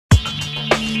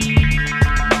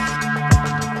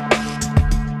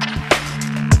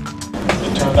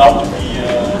out to be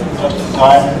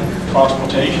just-in-time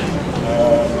transportation.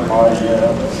 My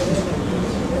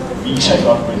visa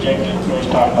got rejected first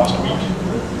time last week,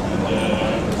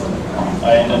 and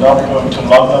I ended up going to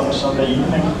London Sunday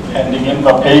evening, handing in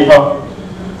my paper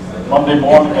Monday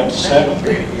morning at 7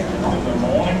 in the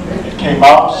morning. It came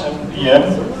out 7 p.m.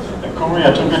 The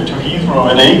courier took it to Heathrow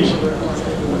at 8,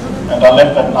 and I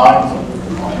left at 9,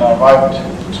 and I arrived at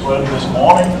 12 this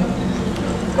morning.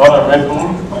 Got a Red Bull,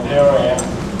 and here I am.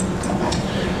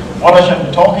 What I shall be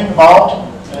talking about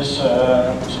is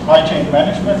supply chain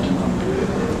management,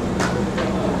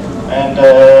 and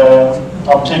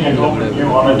I'll take a global view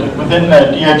on it. Within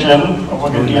DHL, I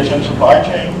work in DHL supply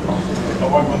chain. I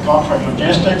work with contract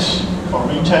logistics for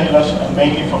retailers and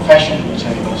mainly for fashion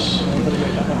retailers.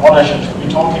 And what I should be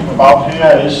talking about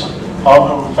here is how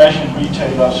do fashion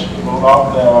retailers roll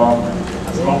out their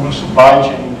global supply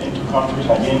chain into countries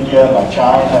like India, like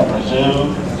China,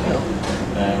 Brazil,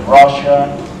 Russia,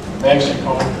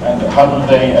 Mexico, and how do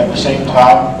they at the same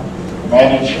time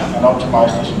manage and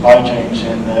optimize the supply chains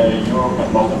in Europe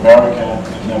and North America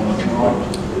and then Europe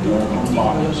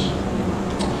markets.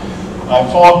 I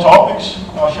have 4 topics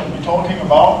I shall be talking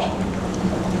about.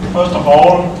 First of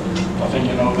all, I think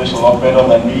you know this a lot better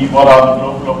than me, what are the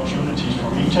global opportunities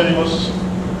for retailers?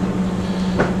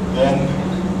 Then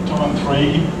 2 and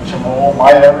 3, which are more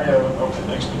my area of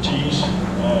expertise.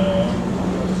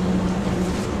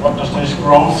 What does this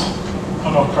growth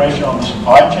put of pressure on the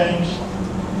supply chains?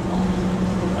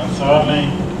 And thirdly,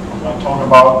 I'll talk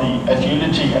about the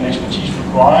agility and expertise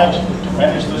required to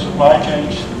manage the supply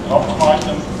chains and optimize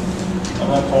them.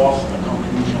 And then fourth, a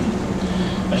conclusion.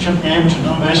 I should be able to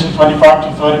do this in 25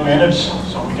 to 30 minutes,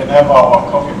 so we can have our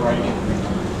coffee break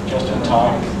just in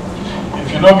time. If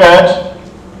you look at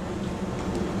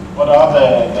what are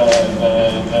the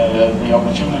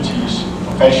opportunities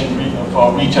for fashion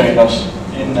for retailers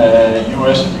in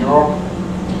US and Europe,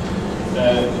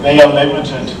 they are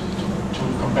limited to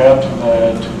compare to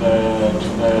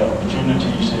the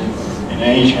opportunities in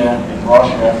Asia, in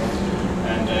Russia,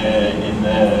 and in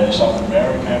South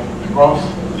America. The growth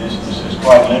is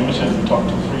quite limited. We talk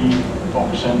to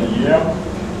 3-4% a year,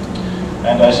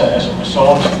 and as a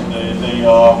result,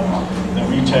 the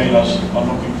retailers are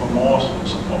looking for more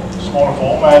smaller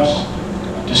formats,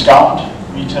 discount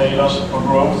retailers for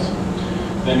growth.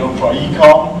 They look for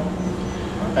e-com,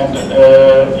 and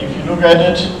if you look at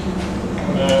it,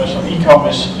 so e-com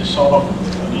is sort of,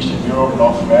 at least in Europe,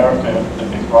 North America, the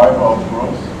big driver of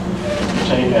growth. If you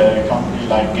take a company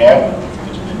like Gap,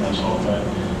 it's been a sort of a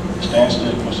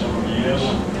standstill for several years.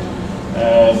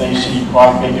 They see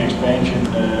quite big expansion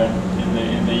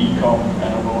in the e-com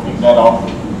and are rolling that out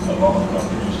to a lot of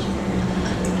countries.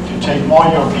 If you take more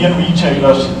European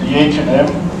retailers, the H&M,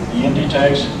 the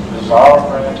Inditex, the Zara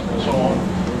brand, and so on,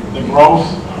 the growth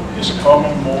is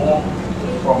coming more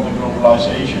from the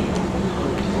globalization.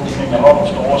 Opening a lot of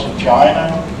stores in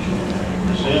China,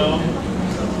 Brazil,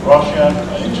 Russia,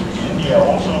 into India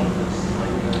also.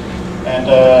 And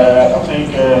I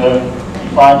think we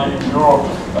find in Europe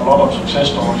a lot of success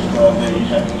stories where they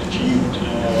have achieved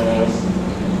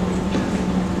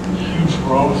huge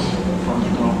growth from the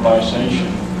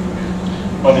globalization.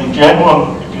 But in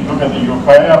general, if you look at the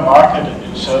European market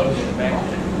itself,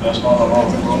 there's not a lot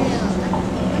of growth.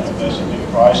 There's a big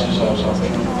crisis, as I'm sure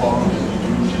you followed in the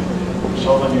news, in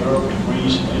Southern Europe, in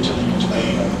Greece, in Italy, in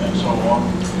Spain, and so on.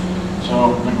 So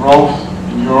the growth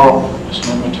in Europe is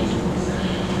limited.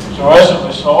 So as a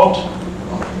result,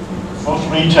 most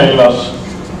retailers,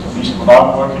 at least what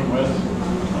I'm working with,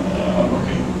 are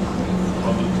looking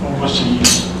for the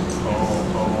overseas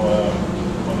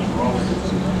for the growth.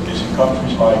 It's in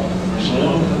countries like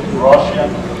Brazil, Russia,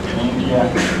 India,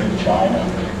 and China.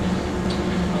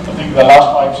 I think the last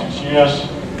 5-6 years,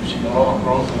 we've seen a lot of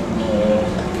growth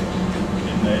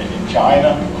in China.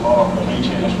 A lot of the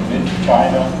retailers went into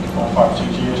China 4-5-6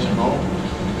 years ago.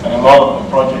 And a lot of the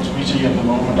projects we see at the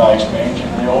moment are expansion.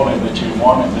 They're all in the Tier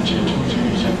 1 and the Tier 2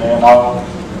 cities, and they're now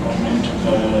going into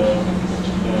the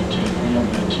Tier 3 and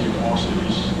the Tier 4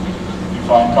 cities. We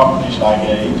find companies like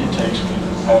Inditex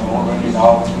have already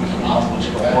now 200-300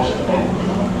 stores, and open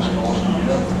 100 stores a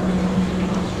year.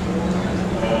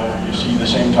 You see the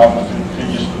same type of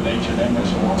figures with H&M and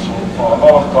so on. So for a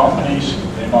lot of companies,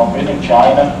 they've now been in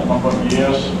China a number of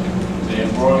years. They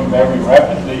are growing very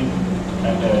rapidly,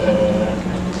 and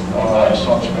as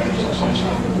such very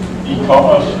successful.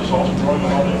 E-commerce is also growing a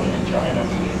lot in China.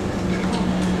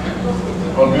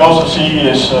 What we also see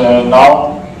is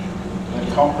now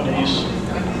that companies,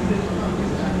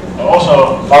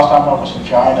 also last time I was in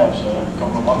China, it was a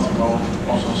couple of months ago,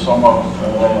 also some of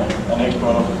an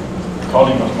expert of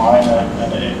colleague of mine,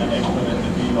 an expert in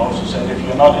the field, also said if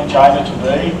you're not in China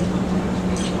today,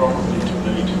 it's probably too